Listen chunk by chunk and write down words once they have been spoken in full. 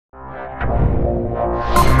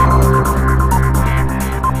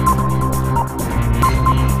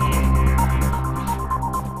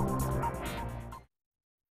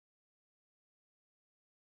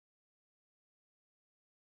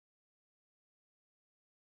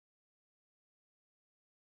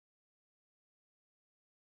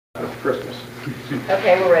Christmas.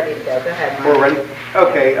 Okay, we're ready to go. Go ahead, Mike. We're ready?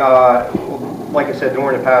 Okay, like I said,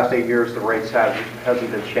 during the past 8 years, the rates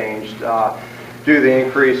hasn't been changed. Due to the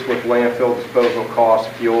increase with landfill disposal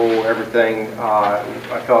costs, fuel, everything, I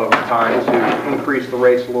felt it was time to increase the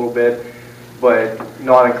rates a little bit, but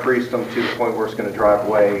not increase them to the point where it's going to drive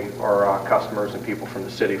away our customers and people from the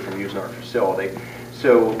city from using our facility.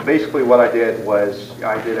 So basically what I did was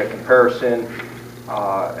I did a comparison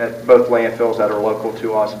at both landfills that are local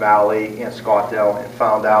to us, Valley and Scottsdale, and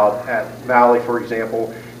found out at Valley, for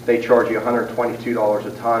example, they charge you $122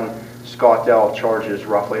 a ton. Scottsdale charges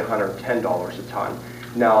roughly $110 a ton.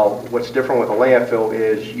 Now, what's different with a landfill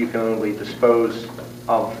is you can only dispose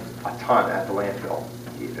of a ton at the landfill.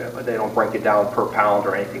 They don't break it down per pound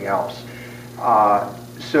or anything else. So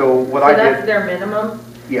that's their minimum?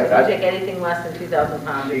 Yeah. So if you take anything less than 2,000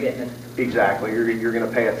 pounds, you're getting it. Exactly. You're going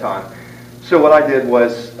to pay a ton. So what I did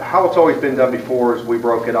was, how it's always been done before is we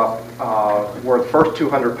broke it up where the first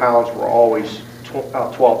 200 pounds were always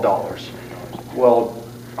 $12. Well,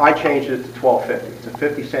 I changed it to $12.50. It's a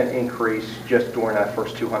 50-cent increase just during that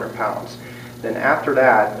first 200 pounds. Then after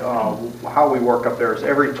that, how we work up there is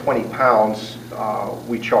every 20 pounds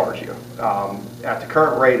we charge you. At the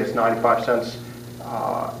current rate, it's 95 cents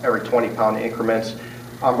every 20-pound increments.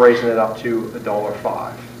 I'm raising it up to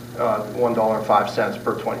 $1.05, $1.05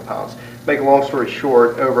 per 20 pounds. Make a long story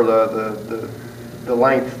short, over the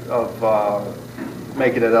length of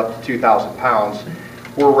making it up to 2,000 pounds,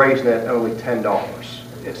 we're raising it only $10.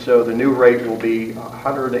 So the new rate will be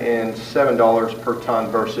 $107 per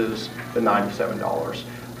ton versus the $97.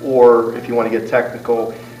 Or if you want to get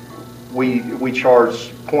technical, we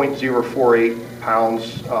charge 0.048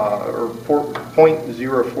 pounds or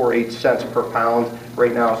 0.048 cents per pound.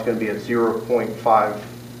 Right now it's going to be at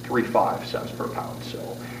 0.535 cents per pound.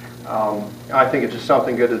 So I think it's just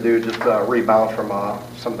something good to do, just rebound from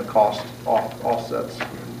some of the cost offsets.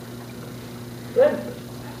 Good.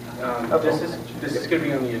 This is going to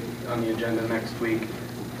be on the agenda next week,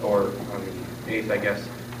 or on the 8th, I guess,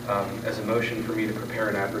 as a motion for me to prepare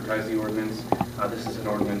and advertise the ordinance. This is an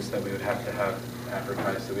ordinance that we would have to have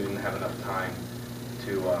advertised, so we didn't have enough time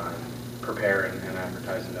to prepare and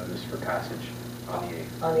advertise a notice for passage on the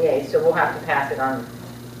 8th. On the 8th, so we'll have to pass it on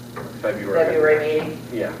February meeting.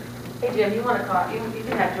 Yeah. Hey Jim, you want to call? You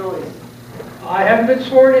can have Julie's. I haven't been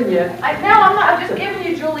sworn in yet. No, I'm not. I'm just giving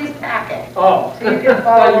you Julie's packet. Oh. So you can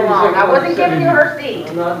follow along. I wasn't giving you her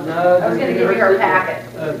seat. No, I was going to give you her packet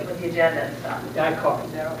Okay. with the agenda and stuff. Yeah, I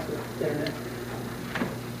copied that off the internet.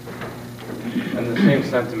 And the same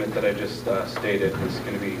sentiment that I just stated is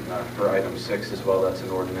going to be for item 6 as well. That's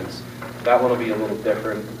an ordinance. That one will be a little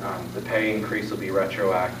different. The pay increase will be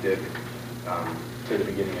retroactive to the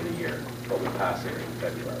beginning of the year, but we'll pass it in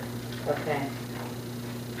February. Okay.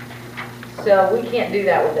 So we can't do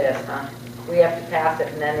that with this, huh? We have to pass it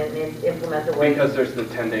and then implement the way. Because there's the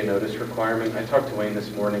 10-day notice requirement. I talked to Wayne this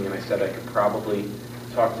morning and I said I could probably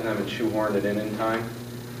talk to them and shoehorn it in time.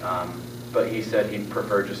 But he said he'd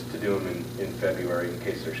prefer just to do them in February in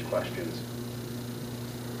case there's questions.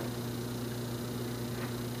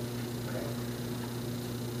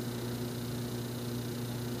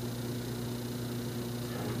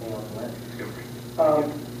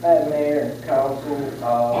 Madam Mayor and Council,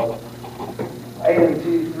 item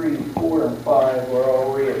 2, 3, 4, and 5 were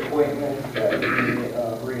all reappointments. That would be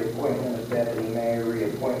reappointment of deputy mayor,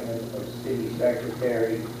 reappointment of city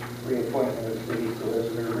secretary, reappointment of city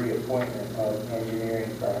solicitor, reappointment of engineering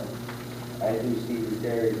firm. I do see that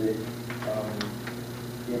there is a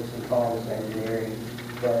Gibson Thomas engineering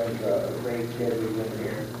firm's rate schedule in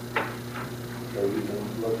here, so you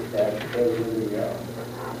can look at that. Those are the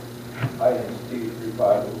items 2 through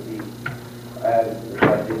 5 will be added to the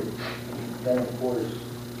budget. Then, of course,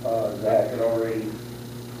 Zach had already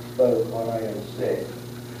spoke on item 6. Is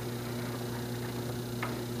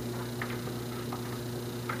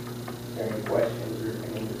there any questions or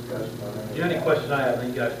any discussion on that? The only question I have, and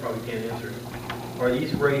you guys probably can't answer, are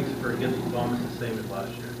these rates for Gibson Thomas the same as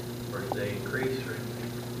last year? Or did they increase or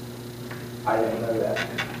anything? I don't know that.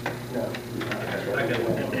 No. I guess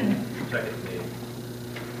we'll second meeting.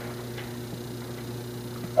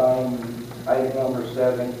 Item number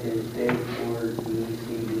 7 is date for the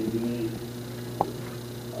CDD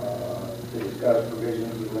to discuss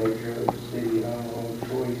provisions of Latrobe City Home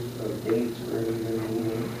choice of dates for any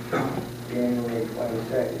meeting January 20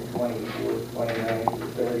 22nd, 24th, 29th,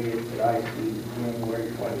 the 30th, that I see the January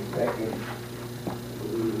 22nd, I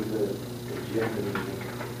believe is the agenda meeting.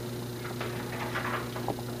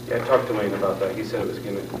 Yeah, I talked to Wayne about that. He said it was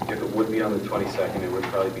going to, if it would be on the 22nd, it would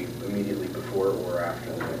probably be immediately before or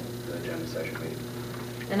after the agenda session meeting.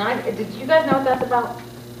 And did you guys know what that's about?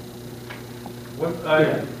 What,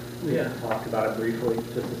 We had talked about it briefly,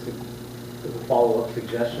 just as a follow-up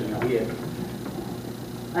suggestion.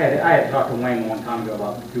 I had talked to Wayne one time ago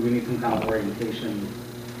about, do we need some kind of orientation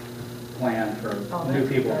plan for new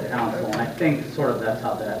people at council? And I think sort of that's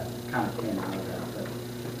how that kind of came out of that,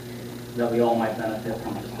 that we all might benefit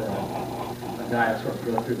from just a guy that sort of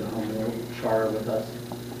go through the home rule charter with us.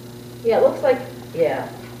 Yeah, it looks like, yeah.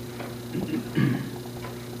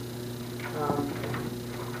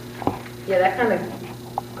 Yeah, that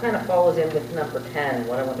kind of follows in with number 10,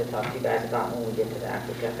 what I want to talk to you guys about when we get to that.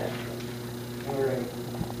 We've got that. All right.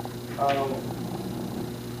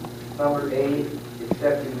 Number 8,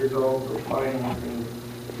 accepting results for financing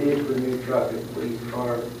bid for new truck and police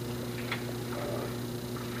car.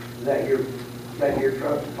 Is that your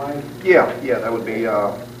truck, Mike? Yeah, that would be,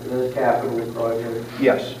 The capital project?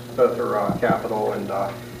 yes, both are capital, and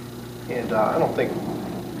I don't think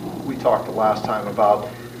we talked the last time about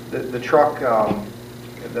the truck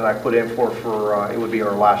that I put in for it would be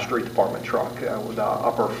our last street department truck with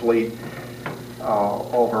upper fleet,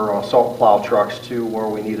 all of our salt plow trucks to where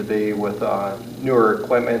we need to be with newer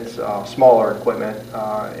equipment, smaller equipment,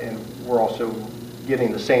 and we're also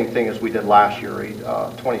getting the same thing as we did last year, a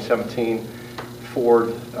 2017 Ford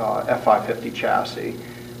F550 chassis.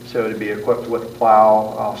 So to be equipped with a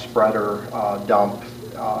plow, spreader, dump.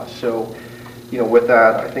 So, with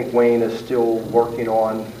that, I think Wayne is still working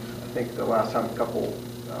on, I think the last time a couple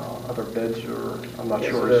other bids, or I'm not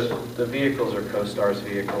sure. The vehicles are CoStar's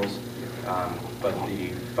vehicles, but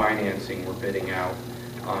the financing we're bidding out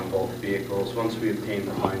on both vehicles. Once we obtain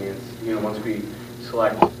the finance, once we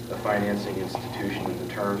select the financing institution and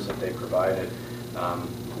the terms that they provided,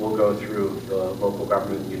 we'll go through the Local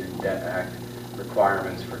Government Unit Debt Act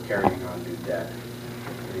requirements for carrying on new debt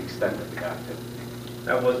to the extent that we have to.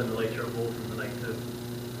 that was in the Latrobe Bulletin tonight too,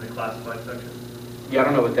 in the classified section. Yeah, I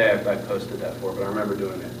don't know what day I posted that for, but I remember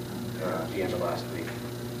doing it at the end of last week.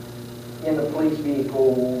 In the police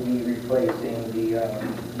vehicle, we'll be replacing the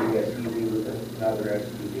new SUV with another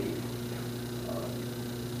SUV.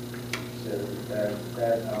 So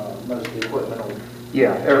that most of the equipment will...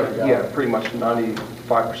 Yeah, pretty much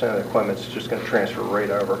 95% of the equipment's just going to transfer right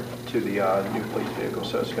over to the new police vehicle,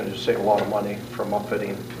 so it's going to just save a lot of money from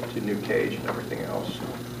upfitting to new cage and everything else.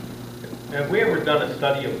 Now, have we ever done a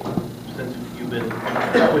study of, since you've been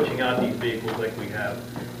switching out these vehicles like we have,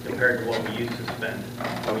 compared to what we used to spend?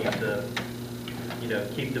 We used to,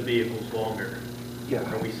 keep the vehicles longer. Yeah.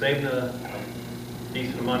 Are we saving a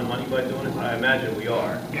decent amount of money by doing it? I imagine we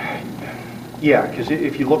are. Yeah, because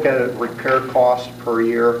if you look at it, repair cost per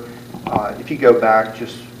year, if you go back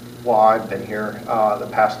just while I've been here, the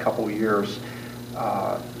past couple of years,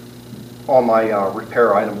 on my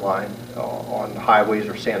repair item line on highways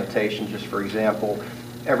or sanitation, just for example,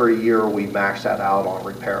 every year we max that out on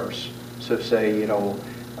repairs. So say,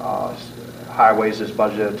 highways is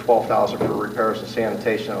budgeted $12,000 for repairs and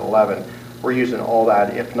sanitation at 11. We're using all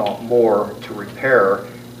that, if not more, to repair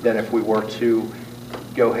than if we were to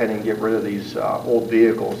go ahead and get rid of these old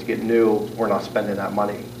vehicles, get new. We're not spending that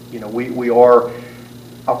money. We are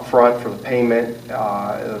upfront for the payment,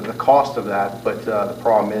 the cost of that, but the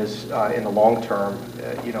problem is in the long term,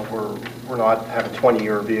 we're not having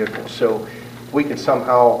 20-year vehicles. So we can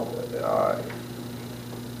somehow,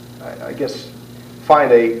 I guess,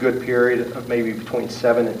 find a good period of maybe between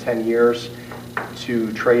 7 and 10 years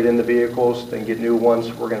to trade in the vehicles, then get new ones.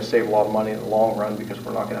 We're going to save a lot of money in the long run because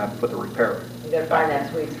we're not going to have to put the repair. You got to find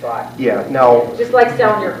that sweet spot. Yeah, now... Just like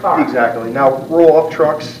selling your car. Exactly. Now, roll-up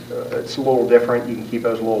trucks, it's a little different. You can keep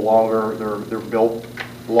those a little longer. They're built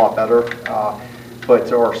a lot better.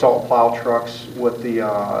 But our salt plow trucks with the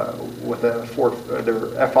Ford,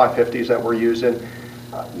 their F550s that we're using,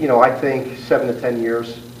 I think 7 to 10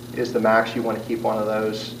 years is the max you want to keep one of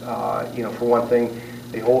those. For one thing,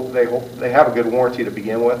 they have a good warranty to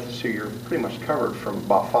begin with, so you're pretty much covered from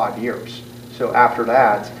about 5 years. So after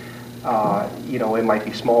that, it might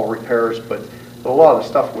be small repairs, but a lot of the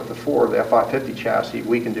stuff with the Ford, the F550 chassis,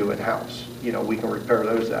 we can do in-house. We can repair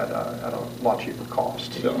those at a lot cheaper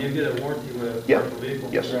cost. So. You get a warranty with a Yeah. vehicle?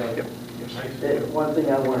 Yes. Right. Yep. Yes. One thing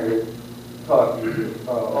I wanted to talk to you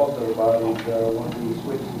also about is when we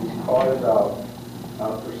switch these cars out,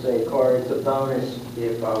 per se car, it's a bonus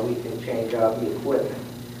if we can change out the equipment.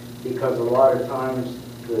 Because a lot of times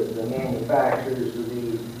the manufacturers of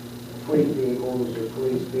these fleet vehicles or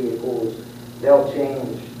police vehicles, they'll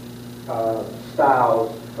change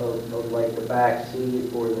styles of like the back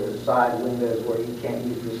seat or the side windows where you can't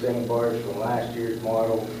use the same bars from last year's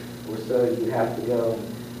model, or so you have to go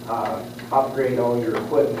upgrade all your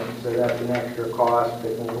equipment, so that's an extra cost.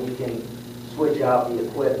 But when we can switch out the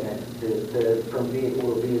equipment from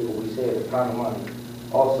vehicle to vehicle, we save a ton of money.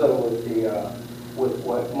 Also with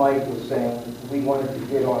what Mike was saying, we wanted to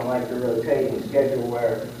get on like a rotating schedule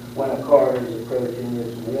where when a car is approaching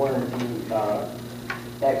its warranty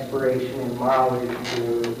expiration and mileage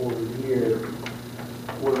for the year,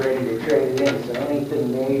 we're ready to trade it in. So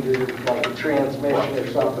anything major, like a transmission or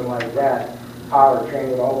something like that,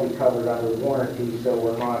 powertrain would all be covered under warranty, so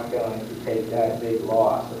we're not going to take that big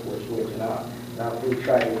loss if we're switching out. Now, if we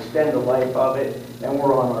try to extend the life of it, then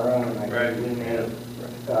we're on our own. I think we may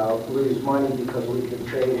lose money because we could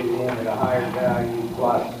trade it in at a higher value,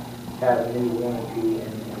 plus have a new warranty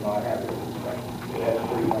and not have it inspected. So that's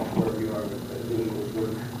pretty much where we are with the vehicles.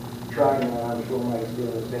 We're trying, I'm sure Mike's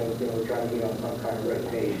doing the same thing, we're trying to get on some kind of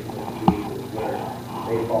rotation with vehicles where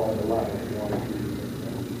they fall into line with warranties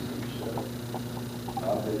and usage. So,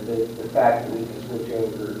 the fact that we can switch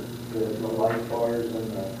over the light bars and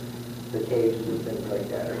the cages and things like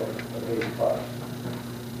that are a big plus.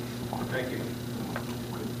 Thank you.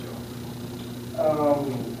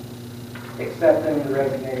 Accepting the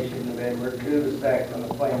resignation of Edward Kubisak from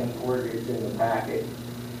the planning board is in the packet.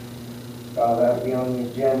 That will be on the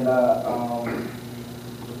agenda.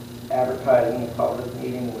 Advertising a public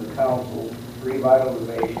meeting with council,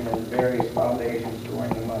 revitalization and various foundations during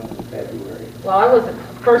the month of February. Well, I was,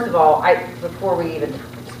 first of all, before we even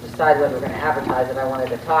decide whether we're going to advertise it, I wanted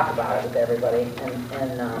to talk about it with everybody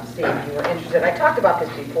and see if you were interested. I talked about this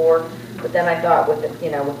before, but then I thought with the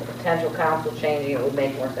potential council changing, it would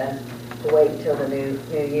make more sense to wait until the new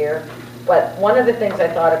year. But one of the things I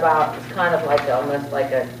thought about is kind of like almost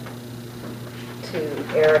like to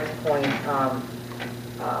Eric's point,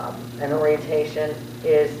 an orientation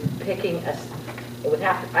is picking I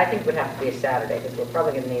think it would have to be a Saturday, because we're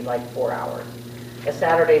probably going to need like 4 hours. A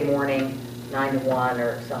Saturday morning, 9 to 1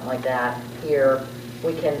 or something like that. Here,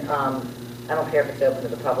 we can, I don't care if it's open to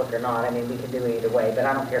the public or not. I mean, we can do it either way, but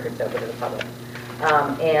I don't care if it's open to the public.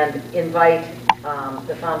 And invite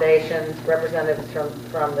the foundations, representatives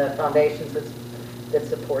from the foundations that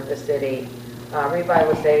support the city,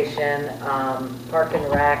 revitalization, Park and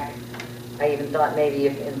Rec. I even thought maybe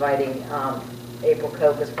if inviting April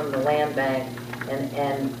Copus from the Land Bank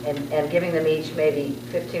and giving them each maybe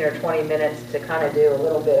 15 or 20 minutes to kind of do a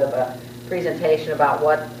little bit of a presentation about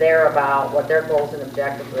what they're about, what their goals and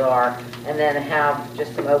objectives are, and then have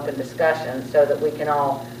just some open discussion so that we can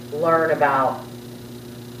all learn about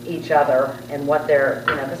each other and what they're,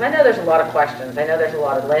 because I know there's a lot of questions. I know there's a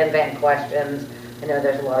lot of land bank questions. I know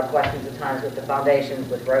there's a lot of questions at times with the foundations,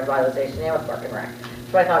 with revitalization, and with Park and Rec.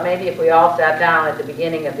 So I thought maybe if we all sat down at the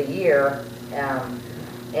beginning of the year and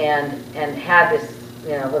had this,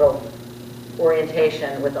 little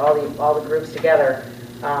orientation with all the groups together,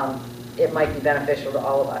 it might be beneficial to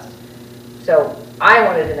all of us. So I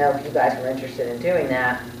wanted to know if you guys were interested in doing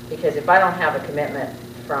that, because if I don't have a commitment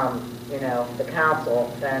from, the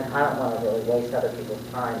council, then I don't want to really waste other people's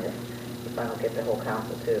time if I don't get the whole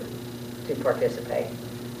council to participate.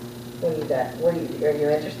 What do you got? Are you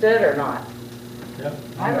interested or not? Yep.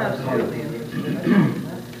 I'm absolutely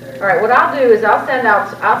interested. All right, what I'll do is I'll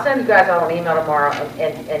send you guys all an email tomorrow,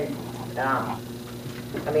 and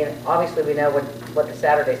I mean, obviously we know what the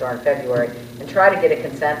Saturdays are in February, and try to get a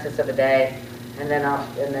consensus of a day, and then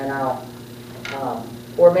I'll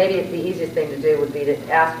or maybe the easiest thing to do would be to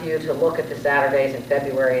ask you to look at the Saturdays in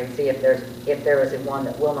February and see if there is one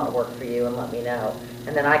that will not work for you, and let me know,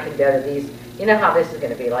 and then I can go to these. You know how this is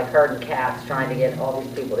going to be, like herding cats, trying to get all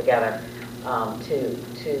these people together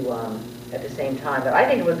at the same time. But I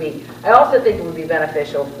think it would be. I also think it would be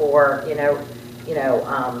beneficial for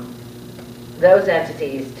those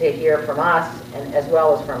entities to hear from us and as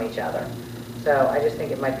well as from each other. So I just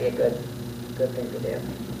think it might be a good thing to do.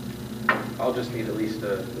 I'll just need at least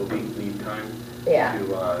a week lead time Yeah.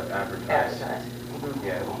 to advertise. Mm-hmm.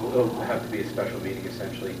 Yeah, it'll have to be a special meeting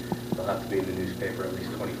essentially. It'll have to be in the newspaper at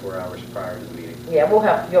least 24 hours prior to the meeting. Yeah, you'll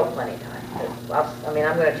have plenty of time. I'm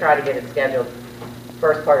going to try to get it scheduled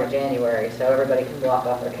first part of January so everybody can block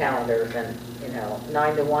off their calendars, and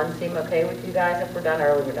 9 to 1 seem okay with you guys? If we're done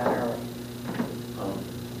early, we're done early.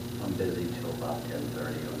 I'm busy till about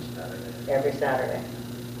 10:30 on Saturday. Every Saturday.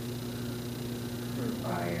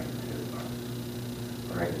 I am too.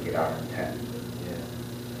 I can get out at 10. Yeah.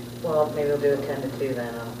 Well, maybe we'll do it 10 to 2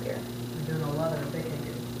 then. I don't care. I'm doing 11 if they can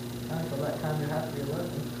get time for that time. It has to be 11.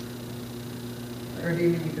 I Or do you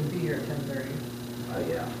mean you can be here at 10:30?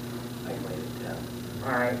 Yeah, I can leave at 10.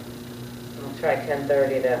 All right. We'll try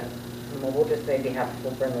 10:30 to, well, we'll just maybe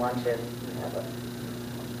we'll bring lunch in and have a,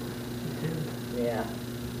 yeah,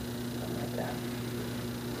 something like that.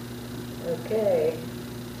 Okay.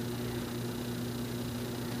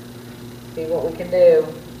 See what we can do.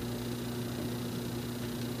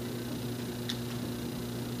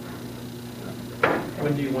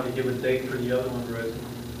 When do you want to give a date for the other one, Rose?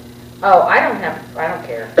 Oh, I don't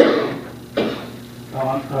care.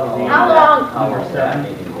 How long? I'll work that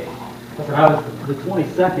meeting date. I said, I was the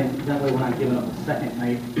 22nd, that way we're not giving up the second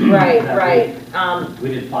night. Right, That right. week. We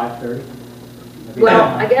did 5:30.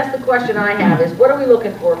 Well, I guess the question I have is, what are we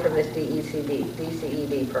looking for from this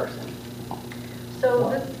DCED person? So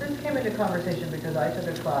this came into conversation because I took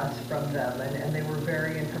a class from them and they were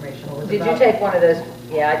very informational. It was Did you about- take one of those?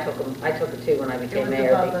 Yeah, I took them. I took it too when I It became was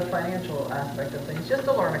mayor. about the financial aspect of things, just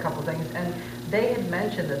to learn a couple things. And they had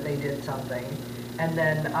mentioned that they did something. And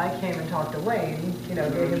then I came and talked to Wayne, you know,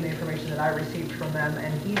 gave him the information that I received from them.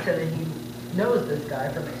 And he said that he knows this guy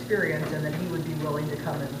from experience and that he would be willing to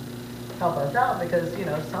come and help us out because, you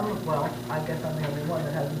know, well, I guess I'm the only one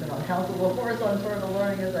that hasn't been on council before, so I'm sort of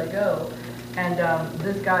learning as I go. And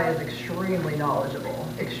this guy is extremely knowledgeable,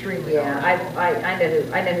 extremely knowledgeable.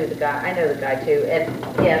 Yeah, I know the guy too. And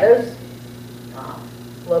yeah, those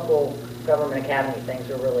local government academy things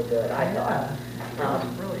are really good, I thought.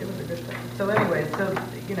 It was a good thing. So anyway, so,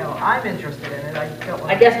 you know, I'm interested in it.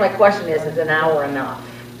 I guess my question is an hour enough?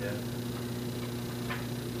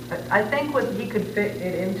 I think he could fit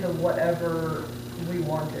it into whatever we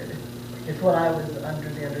wanted. It's what I was under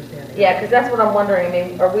the understanding. Yeah, because that's what I'm wondering. I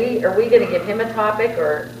mean, are we going to give him a topic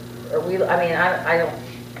or are we, I mean, I don't.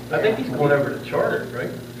 I think he's going over to charter,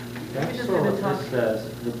 right? That's sort of what this says,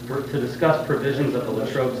 to discuss provisions of the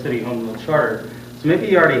Latrobe City Home Rule Charter. So maybe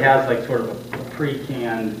he already has like sort of a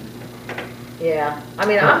pre-canned. Yeah, I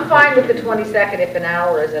mean, I'm fine with the 22nd if an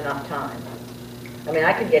hour is enough time. I mean,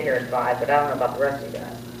 I could get here at 5, but I don't know about the rest of you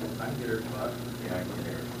guys. I can get her at 5. Yeah, I can get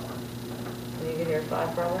here at 5. Can you get here at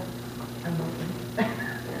 5 probably? I'm open.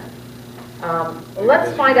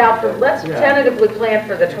 Let's find out, let's tentatively plan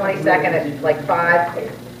for the 22nd at like 5,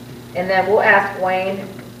 and then we'll ask Wayne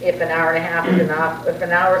if an hour and a half is enough. If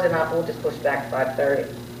an hour is enough, we'll just push back to 5:30.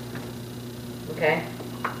 Okay?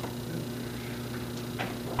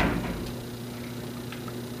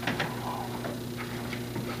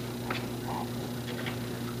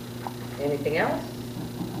 Anything else?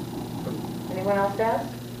 Anyone else ask?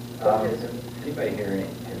 Anybody have you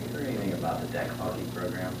heard anything about the deck hockey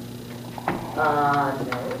program? No. I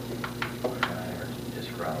heard some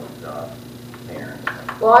disgruntled parents.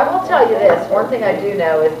 Well, I will tell you this, one thing I do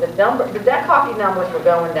know is the deck hockey numbers were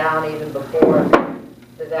going down even before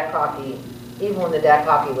the deck hockey, even when the deck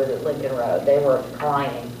hockey was at Lincoln Road, they were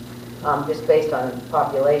declining, just based on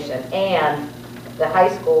population. And the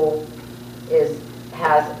high school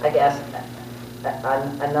has, I guess,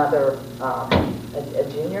 another, a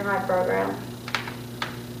junior high program,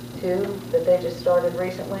 too, that they just started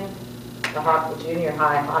recently. The junior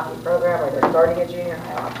high hockey program, or they're starting a junior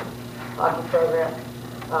high hockey program.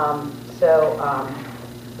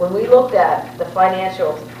 When we looked at the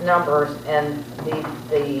financial numbers and the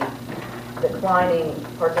declining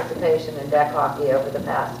participation in deck hockey over the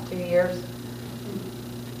past 2 years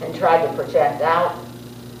and tried to project out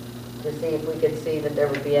to see if we could see that there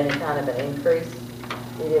would be any kind of an increase,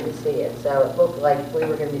 we didn't see it. So it looked like we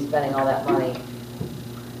were going to be spending all that money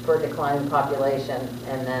for a declining population,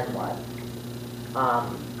 and then what?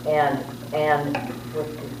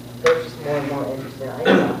 There's just more and more interest in ice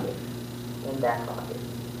hockey, in deck hockey.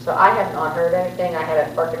 So I have not heard anything. I had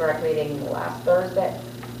a Park and Rec meeting last Thursday.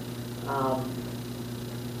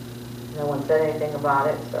 No one said anything about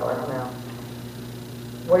it, so I don't know.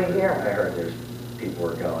 What are you hearing? I heard there's people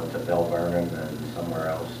were going to Bell Vernon and somewhere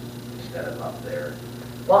else instead of up there.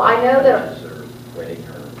 Well, I know that. Or quitting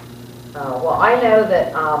or. Well, I know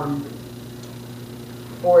that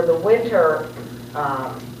for the winter,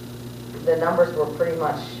 the numbers were pretty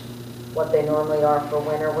much what they normally are for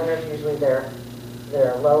winter. Winter's usually their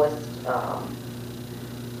lowest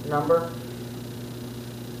number,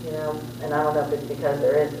 you know. And I don't know if it's because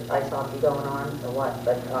there is ice hockey going on or what,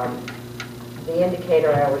 but the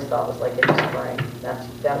indicator I always thought was like in the spring.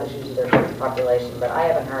 That was usually their biggest population, but I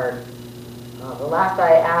haven't heard. The last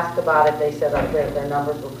I asked about it, they said their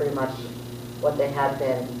numbers were pretty much what they had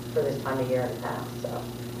been for this time of year in the past. So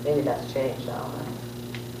maybe that's changed. I don't know.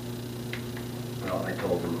 Well, I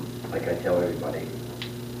told them, like I tell everybody,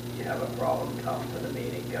 you have a problem, come to the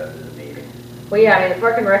meeting, go to the meeting. Well, yeah, I mean, the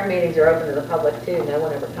Park and Rec meetings are open to the public too. No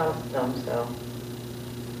one ever comes to them, so.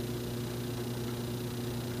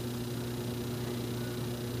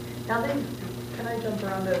 Now then, can I jump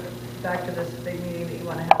around back to this big meeting that you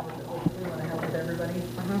want to have with everybody?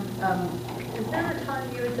 Is there a time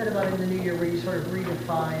you had said about in the new year where you sort of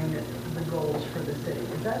redefine the goals for the city?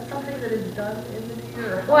 Is that something that is done in the new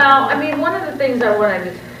year? Well, I mean, one of the things I wanted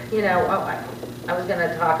to, you know, I was going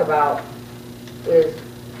to talk about is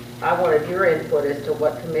I wanted your input as to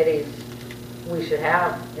what committees we should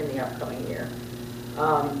have in the upcoming year.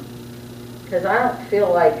 Because I don't feel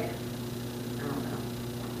like, I don't know,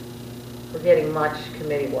 we're getting much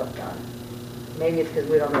committee work done. Maybe it's because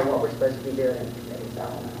we don't know what we're supposed to be doing in committees, I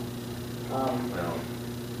don't know. Well,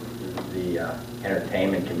 the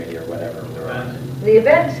entertainment committee or whatever. The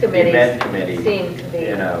events committees event committee, seem to be,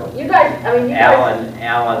 you know, you guys, I mean, you guys.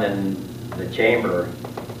 Alan and the chamber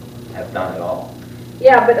have done it all.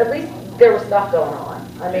 Yeah, but at least there was stuff going on.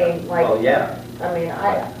 I mean, like. Well, yeah. I mean,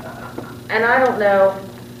 and I don't know,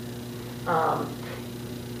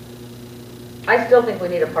 I still think we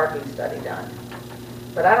need a parking study done.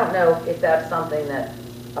 But I don't know if that's something that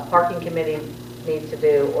a parking committee needs to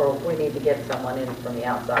do, or if we need to get someone in from the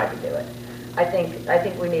outside to do it. I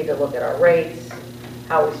think we need to look at our rates,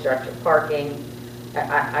 how we structure parking.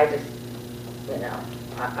 I just, you know,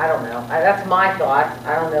 I don't know. That's my thought.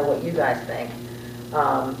 I don't know what you guys think.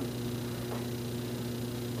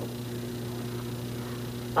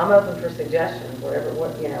 I'm open for suggestions, whatever,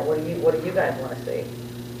 what do you guys want to see?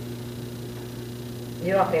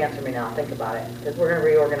 You don't have to answer me now, think about it, because we're going to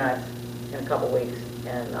reorganize in a couple weeks,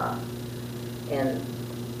 and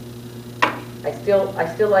I still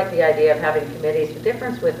like the idea of having committees. The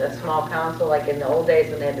difference with a small council, like in the old days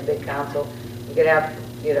when they had the big council, you could have,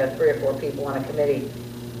 you know, 3 or 4 people on a committee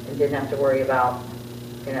and didn't have to worry about,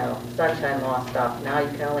 you know, sunshine law stuff. Now you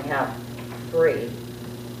can only have 3,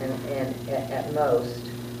 and at most.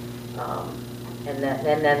 And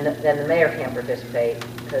then the mayor can't participate,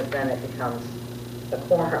 because then it becomes a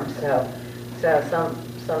quorum. So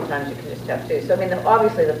sometimes you can just have 2. So I mean,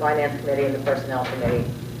 obviously the finance committee and the personnel committee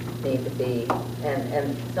need to be,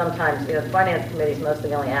 and sometimes, you know, the finance committee is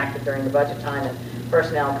mostly only active during the budget time, and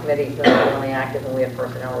personnel committee is mostly only active when we have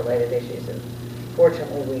personnel related issues. And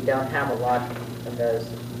fortunately, we don't have a lot of those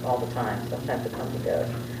all the time. Sometimes it comes and goes.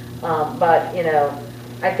 But you know,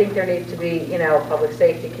 I think there needs to be, you know, a public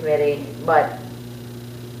safety committee, but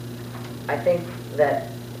I think that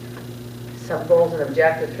some goals and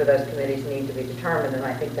objectives for those committees need to be determined, and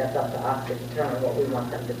I think that's up to us to determine what we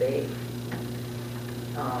want them to be.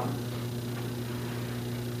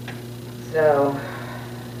 So,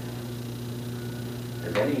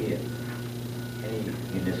 Has any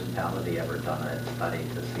municipality ever done a study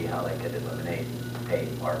to see how they could eliminate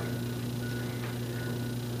paid parking?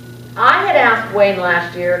 I had asked Wayne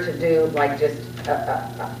last year to do like just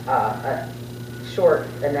a short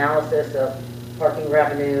analysis of parking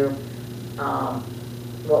revenue,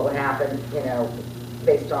 what would happen, you know,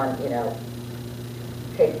 based on, you know,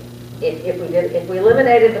 if we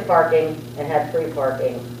eliminated the parking and had free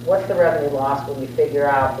parking, what's the revenue loss when we figure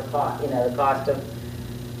out the cost, you know, the cost of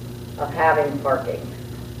having parking?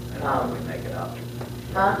 And how do we make it up?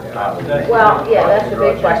 Huh? How do we make it Well, up? yeah, that's the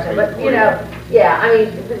big question, but you know, yeah, I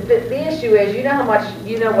mean, the issue is, you know how much,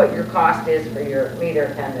 you know what your cost is for your meter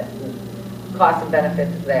attendant, and cost and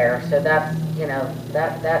benefits there, so that's, you know,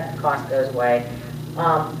 that cost goes away.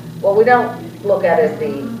 What we don't look at is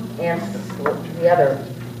the other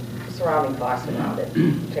surrounding costs around it,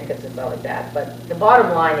 tickets and stuff like that, but the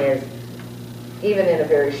bottom line is, even in a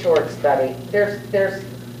very short study,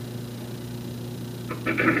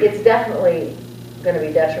 it's definitely going to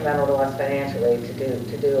be detrimental to us financially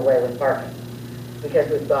to do away with parking, because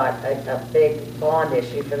we've got a big bond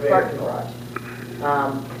issue for the parking garage.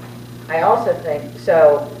 I also think,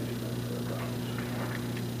 so,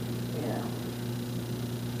 you know,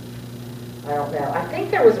 I don't know. I think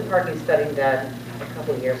there was a parking study done a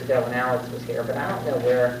couple of years ago when Alex was here, but I don't know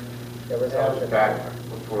where the results of that Back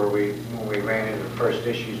were. before when we ran into the first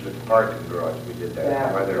issues with the parking garage, we did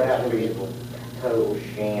that, whether it was feasible. Total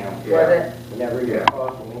sham. Was it? We never even Yeah.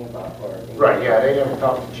 talked to me about parking. Right, yeah, they never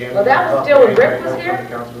talked to Jim. Well, that they was never still when talked to Rick anybody was here? from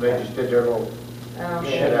the council, they just did their little Oh. Yeah,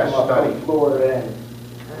 shit come ass up study. from Florida and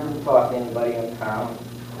didn't talk to anybody in town.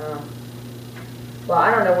 Oh. Well, I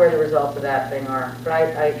don't know where the results of that thing are,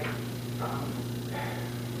 but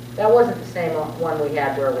that wasn't the same one we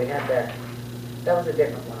had where we had that was a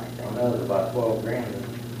different one, I I think. know it was about 12 grand.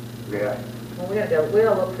 Yeah, Well, we gotta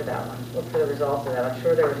look for that one, look for the results of that. I'm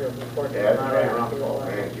sure there was a report yeah, that that's came out right around around people. 12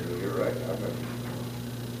 grand, you're right. I remember.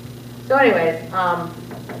 So anyways,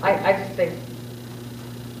 I just think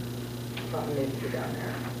something needs to be done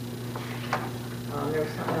there. There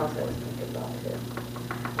was something else I was thinking about too.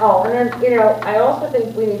 Oh, and then, you know, I also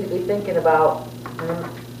think we need to be thinking about,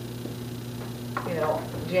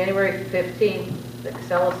 January 15th, the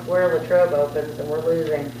Casella Square Latrobe opens, and we're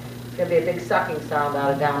losing, it's gonna be a big sucking sound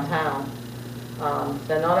out of downtown.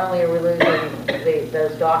 So not only are we losing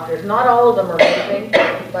those doctors, not all of them are moving,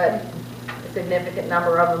 but a significant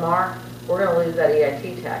number of them are. We're gonna lose that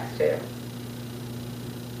EIT tax too.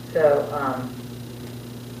 So,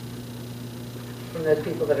 from those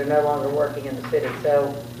people that are no longer working in the city.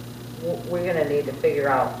 So we're gonna need to figure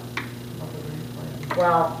out,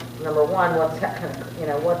 well, number one, what's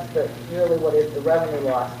what is the revenue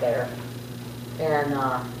loss there? And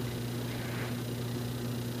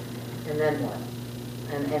then what?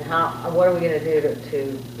 And what are we gonna do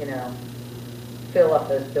to fill up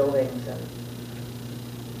those buildings and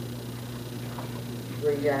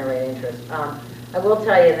regenerate interest? I will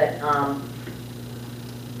tell you that,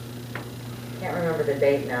 can't remember the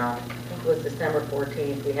date now. I think it was December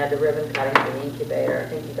 14th. We had the ribbon cutting for the incubator. I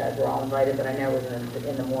think you guys were all invited, but I know it was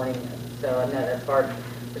in the morning, so I know that's hard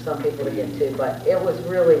for some people to get to. But it was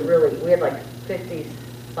really, really, we had like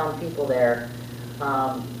 50-some people there.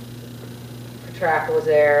 Petrarca was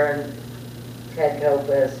there, and Ted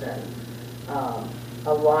Kopis, and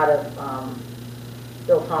a lot of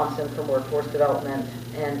Bill Thompson from Workforce Development.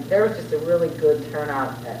 And there was just a really good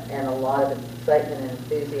turnout and a lot of excitement and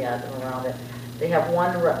enthusiasm around it. They have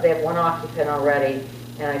one occupant already,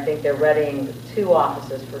 and I think they're readying 2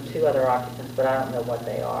 offices for 2 other occupants, but I don't know what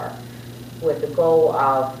they are. With the goal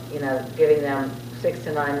of, giving them 6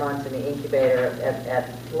 to 9 months in the incubator at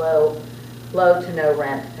low to no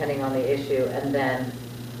rent, depending on the issue, and then,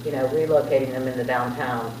 relocating them into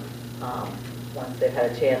downtown once they've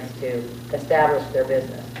had a chance to establish their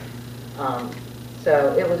business.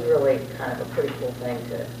 So it was really kind of a pretty cool thing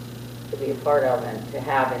to be a part of and to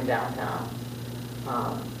have in downtown.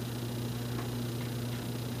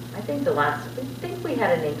 I think we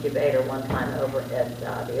had an incubator one time over at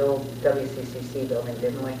the old WCCC building,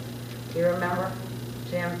 didn't we? Do you remember,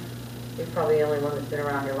 Jim? You're probably the only one that's been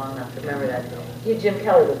around here long enough to remember that. You, Jim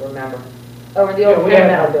Kelly, would remember. Over the old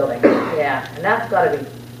metal building. Yeah, and that's got to be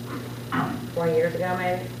 20 years ago,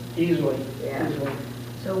 maybe? Easily. Yeah. Easily.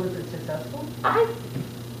 So was it successful? I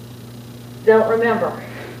don't remember.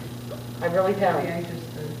 I really don't. Be anxious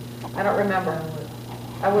to I don't remember. know what-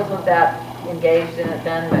 I wasn't that engaged in it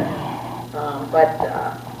then, but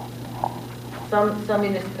some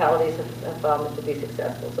municipalities have found it to be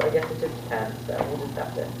successful, so I guess it just depends. So we'll just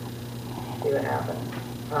have to see what happens.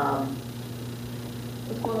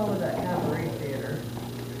 What's going on with that cabaret theater?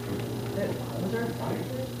 Was there a fire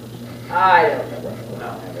there? I don't know what's going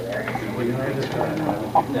on over there.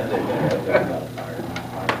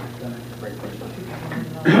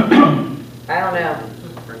 I don't know.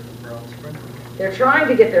 They're trying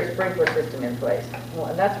to get their sprinkler system in place. Well,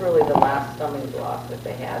 and that's really the last stumbling block that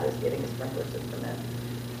they have, is getting a sprinkler system in.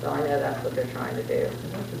 So I know that's what they're trying to do.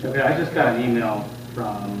 Okay, I just got an email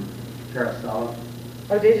from Carousel,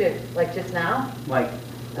 Oh, did you? Like just now? like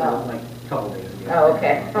Oh. a couple days ago. Oh,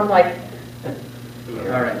 okay. I'm like,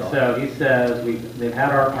 All right, so he says, they've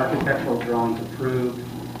had our architectural drawings approved.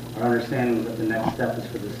 Our understanding is that the next step is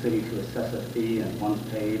for the city to assess a fee, and once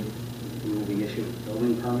paid, we will be issued a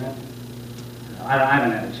building permit. I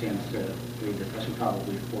haven't had a chance to read this. I should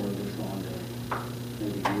probably forward this on to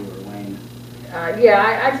maybe you or Wayne.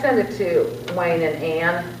 yeah, I sent it to Wayne and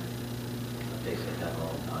Ann. They said that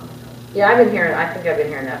all the time. Yeah, I think I've been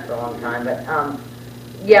hearing that for a long time, but,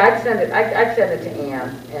 yeah, I'd send it to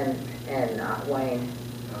Ann and Wayne.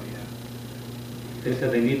 Oh, yeah. They said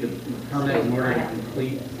they need the permit in order to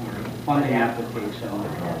complete our funding application.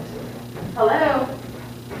 Hello?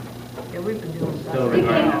 Yeah, we've been doing Still stuff.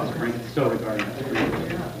 regarding that sprinkler. Still regarding that sprinkler.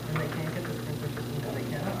 Yeah, and they can't get the sprinkler system because they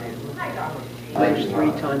can't update it. There's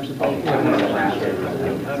 3 times a day.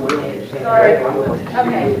 Sorry.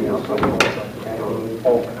 Okay.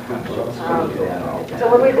 So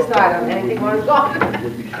what do we decide on? Anything while it's gone?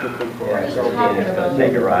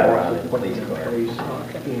 Take a ride around in the police car.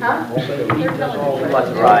 Huh? She wants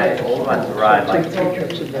to ride like.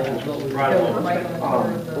 Right along. Right on the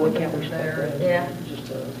corner of the campus there and Yeah.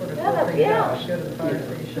 sort of Yeah, filtering yeah. out, go to the fire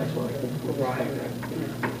station.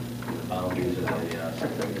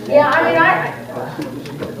 Yeah, I mean,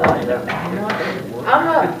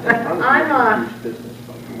 I'm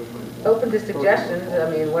open to suggestions. I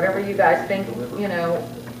mean, whatever you guys think,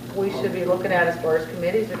 we should be looking at as far as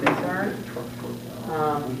committees are concerned.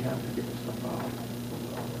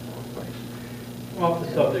 Off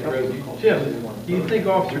the subject, Rosie. Jim, do you think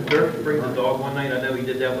Officer Dirk brings a dog one night? I know he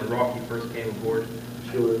did that when Rocky first came aboard.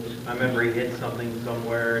 Sure. I remember he hit something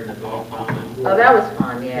somewhere and the dog found it. Oh, that was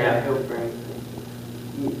fun, Yeah, yeah. he'll bring,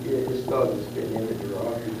 his dog has been in the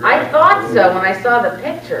garage. I thought so when I saw the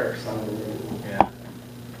pictures. Yeah.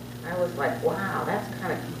 was like, wow, that's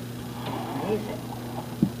kind of amazing.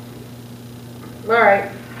 All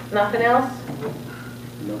right, nothing else?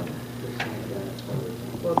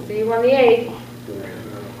 We'll see you on the 8th.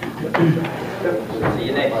 See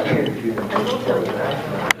you next year. I will tell you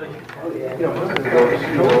that. You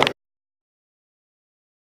know,